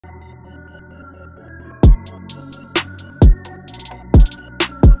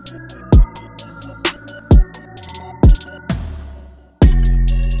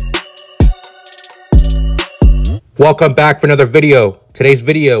Welcome back for another video. Today's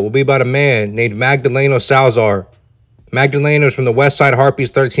video will be about a man named Magdaleno Salazar. Magdaleno is from the West Side Harpys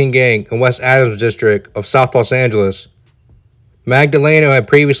 13 gang in West Adams District of South Los Angeles. Magdaleno had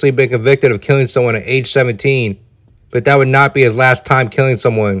previously been convicted of killing someone at age 17, but that would not be his last time killing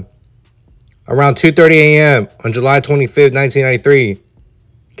someone. Around 2:30 a.m. on July 25, 1993,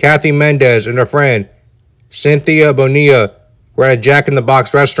 Kathy Mendez and her friend, Cynthia Bonilla, were at a Jack in the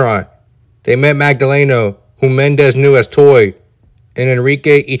Box restaurant. They met Magdaleno, whom Mendez knew as Toy, and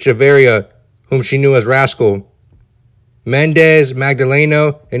Enrique Echeverria, whom she knew as Rascal. Mendez,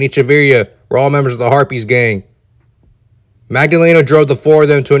 Magdaleno, and Echeverria were all members of the Harpys gang. Magdaleno drove the four of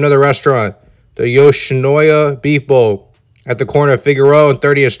them to another restaurant, the Yoshinoya Beef Bowl, at the corner of Figueroa and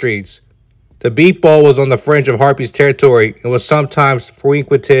 30th Streets. The Beef Bowl was on the fringe of Harpys territory and was sometimes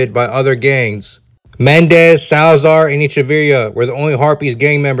frequented by other gangs. Mendez, Salazar, and Echeverria were the only Harpys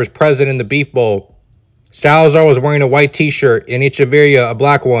gang members present in the Beef Bowl. Salazar was wearing a white t-shirt and Echeverria a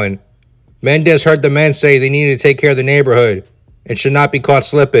black one. Mendez heard the men say they needed to take care of the neighborhood and should not be caught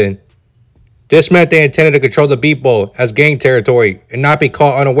slipping. This meant they intended to control the Beef Bowl as gang territory and not be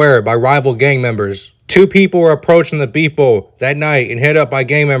caught unaware by rival gang members. Two people were approached in the Beef Bowl that night and hit up by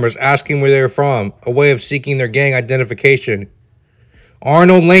gang members asking where they were from, a way of seeking their gang identification.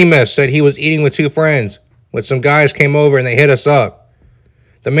 Arnold Lamus said he was eating with two friends when some guys came over and they hit us up.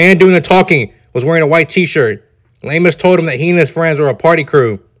 The man doing the talking was wearing a white t-shirt. Lamus told him that he and his friends were a party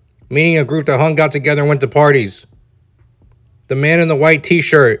crew, meaning a group that hung out together and went to parties. The man in the white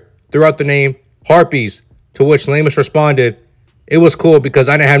t-shirt threw out the name Harpys, to which Lamus responded, "It was cool because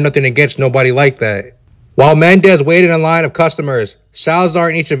I didn't have nothing against nobody like that." While Mendez waited in line of customers, Salazar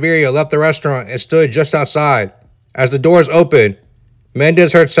and Echeverria left the restaurant and stood just outside. As the doors opened,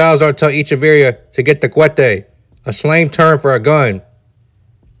 Mendez heard Salazar tell Echeverria to get the cuete, a slang term for a gun.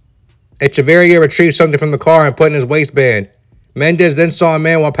 Echeverria retrieved something from the car and put in his waistband. Mendez then saw a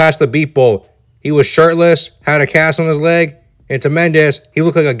man walk past the Beef Bowl. He was shirtless, had a cast on his leg, and to Mendez, he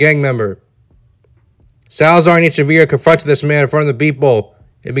looked like a gang member. Salazar and Echeverria confronted this man in front of the Beef Bowl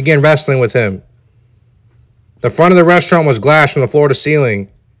and began wrestling with him. The front of the restaurant was glass from the floor to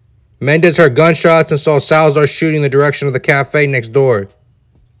ceiling. Mendez heard gunshots and saw Salazar shooting in the direction of the cafe next door.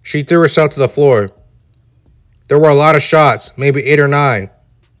 She threw herself to the floor. There were a lot of shots, maybe 8 or 9.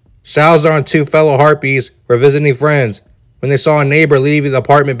 Salazar and two fellow Harpys were visiting friends when they saw a neighbor leaving the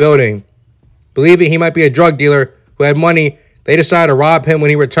apartment building. Believing he might be a drug dealer who had money, they decided to rob him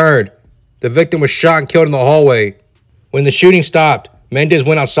when he returned. The victim was shot and killed in the hallway. When the shooting stopped, Mendez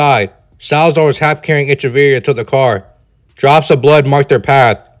went outside. Salazar was half carrying Echeverria to the car. Drops of blood marked their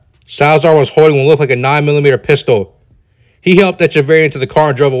path. Salazar was holding what looked like a 9mm pistol. He helped Echeverria into the car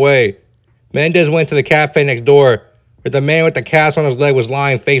and drove away. Mendez went to the cafe next door, where the man with the cast on his leg was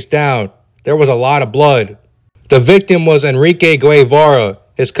lying face down. There was a lot of blood. The victim was Enrique Guevara.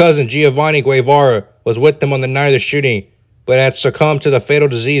 His cousin Giovanni Guevara was with them on the night of the shooting, but had succumbed to the fatal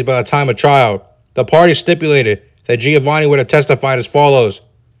disease by the time of trial. The party stipulated that Giovanni would have testified as follows.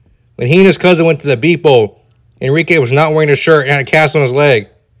 When he and his cousin went to the Beef Bowl, Enrique was not wearing a shirt and had a cast on his leg.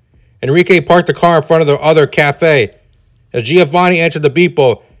 Enrique parked the car in front of the other cafe. As Giovanni entered the Beef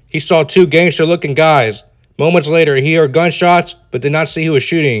Bowl, he saw two gangster-looking guys. Moments later, he heard gunshots, but did not see who was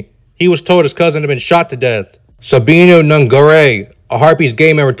shooting. He was told his cousin had been shot to death. Sabino Nungare, a Harpys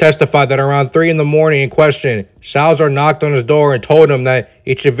gang member, testified that around 3 in the morning in question, Salazar knocked on his door and told him that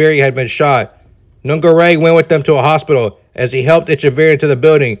Echeverria had been shot. Nungare went with them to a hospital. As he helped Echeverria into the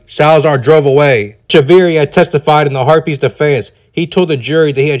building, Salazar drove away. Echeverria had testified in the Harpys' defense. He told the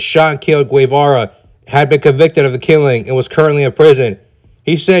jury that he had shot and killed Guevara, had been convicted of the killing, and was currently in prison.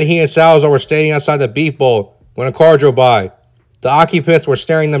 He said he and Salazar were standing outside the Beef Bowl when a car drove by. The occupants were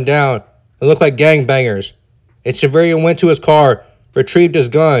staring them down and looked like gangbangers. Echeverria went to his car, retrieved his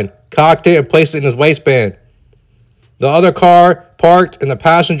gun, cocked it, and placed it in his waistband. The other car parked and the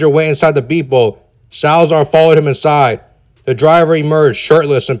passenger went inside the Beef Bowl. Salazar followed him inside. The driver emerged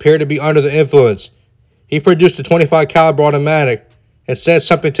shirtless and appeared to be under the influence. He produced a .25 caliber automatic and said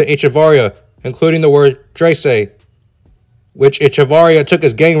something to Echeverria, including the word Trace, which Echeverria took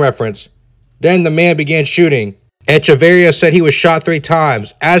as gang reference. Then the man began shooting. Echeverria said he was shot 3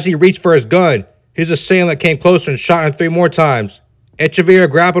 times. As he reached for his gun, his assailant came closer and shot him 3 more times. Echeverria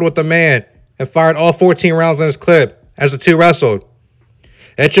grappled with the man and fired all 14 rounds in his clip as the two wrestled.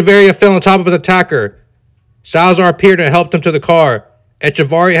 Echeverria fell on top of his attacker. Salazar appeared and helped him to the car.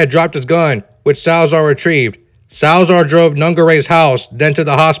 Echeverria had dropped his gun, which Salazar retrieved. Salazar drove Nungare's house, then to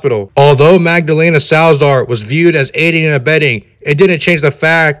the hospital. Although Magdaleno Salazar was viewed as aiding and abetting, it didn't change the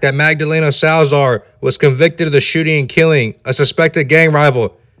fact that Magdaleno Salazar was convicted of the shooting and killing a suspected gang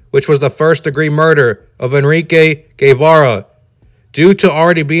rival, which was the first-degree murder of Enrique Guevara. Due to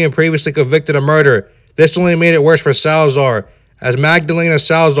already being previously convicted of murder, this only made it worse for Salazar, as Magdaleno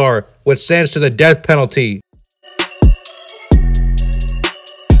Salazar was sentenced to the death penalty.